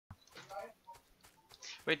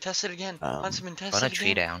Wait, test it again. Huntsman, test Put it a again.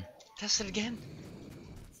 tree down. Test it again.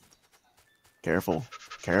 Careful.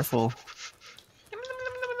 Careful.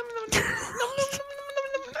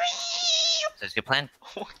 Does your plan?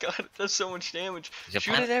 Oh my god, it does so much damage. Is your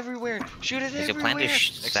Shoot plan? it everywhere. Shoot it Is your everywhere. plan to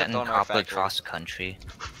Except send on our copper factory. across the country?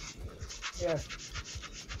 Yes.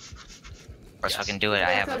 Or so I can do it.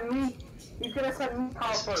 I have He's gonna send me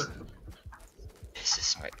copper. This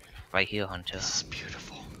is right here, Hunter. This is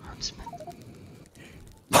beautiful, Huntsman.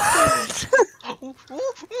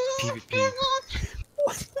 PvP.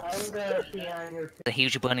 I'm gonna behind your. The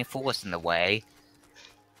huge burning forest in the way.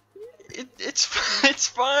 It's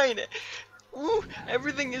fine. Ooh,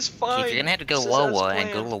 everything is fine. You're gonna have to go This is as lower and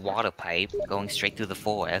go planned. to the water pipe, going straight through the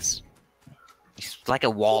forest. It's like a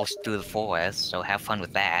wall through the forest, so have fun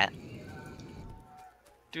with that.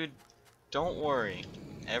 Dude, don't worry.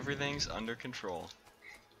 Everything's under control.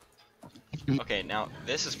 Okay, now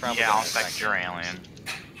this is probably. Yeah, I'll affect your alien.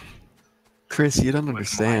 Chris, you don't With my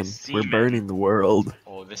understand. We're semen. burning the world.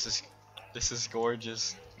 Oh, this is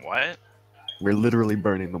gorgeous. What? We're literally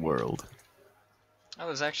burning the world. Oh,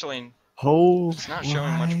 there's actually. Oh, It's not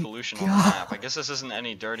showing much pollution on the map. I guess this isn't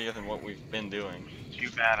any dirtier than what we've been doing.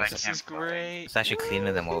 Too bad I This can't. is great. It's actually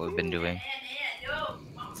cleaner than what we've been doing.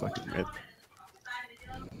 fucking rip.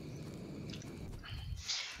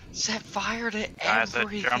 Set fire to Guys, I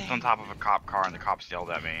everything. jumped on top of a cop car and the cops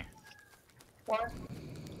yelled at me. What?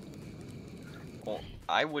 Well,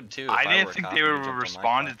 I would too. If I were didn't a think cop they and would you have jumped on my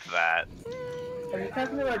responded to that. Are you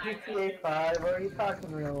talking about GTA 5 or are you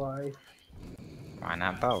talking real life? Why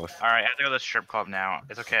not both? Alright, I have to go to the strip club now.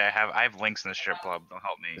 It's okay, I have links in the strip club. They'll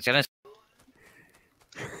help me. It's gonna.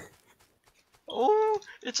 Oh,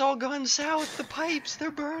 it's all gone south. The pipes,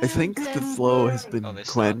 they're burning. I think the flow has been Oh, they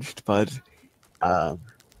stopped. quenched, but Have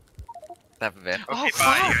a bit. Okay, Oh,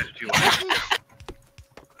 bye. fuck. You guys are too late.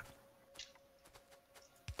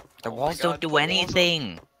 The Oh my walls God, don't put do walls up.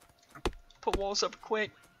 anything. Put walls up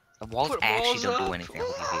quick. The walls Put actually walls don't do up. anything. I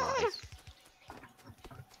hope you realize.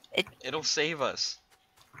 It'll save us.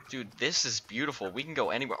 Dude, this is beautiful. We can go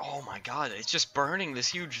anywhere. Oh my god, it's just burning this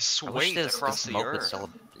huge I wish swathe the across the smoke would earth. still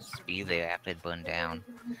be there after it burned down.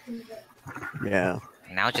 yeah.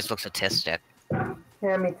 Now it just looks autistic.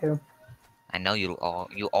 Yeah, me too. I know you are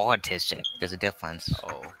autistic. There's a difference.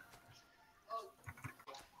 Oh.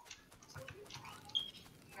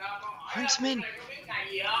 Huntsman!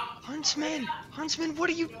 Huntsman! Huntsman, what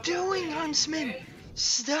are you doing, Huntsman?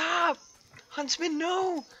 Stop! Huntsman,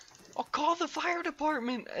 no! I'll call the fire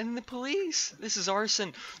department and the police. This is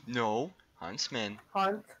arson. No, Huntsman.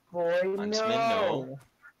 Hunt, boy, Huntsman, no.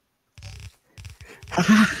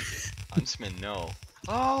 Huntsman, no.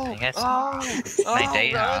 Oh! I guess- Oh! My Oh,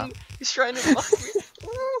 day, huh? run! He's trying to lock me.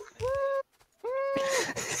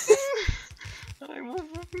 I will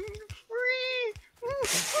be free.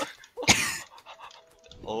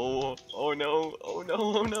 Oh! Oh no! Oh no!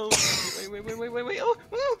 Oh no! Wait!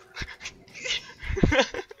 Oh!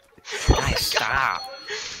 Guys, stop!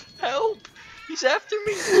 Help! He's after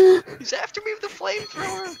me! He's after me with the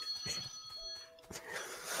flamethrower!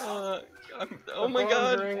 Oh my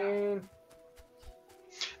god! Ringing.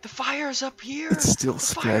 The fire's up here! It's still The fire's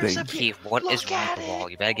spreading. up here! Keith, what is Look wrong at with the wall?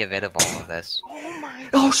 it. You better get rid of all of this. Oh my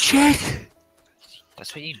Oh shit!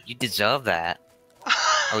 That's what you deserve that.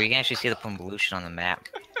 Oh, you can actually see the pollution on the map.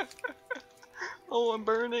 Oh, I'm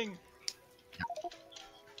burning!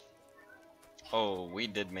 Oh, we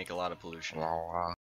did make a lot of pollution. Wow.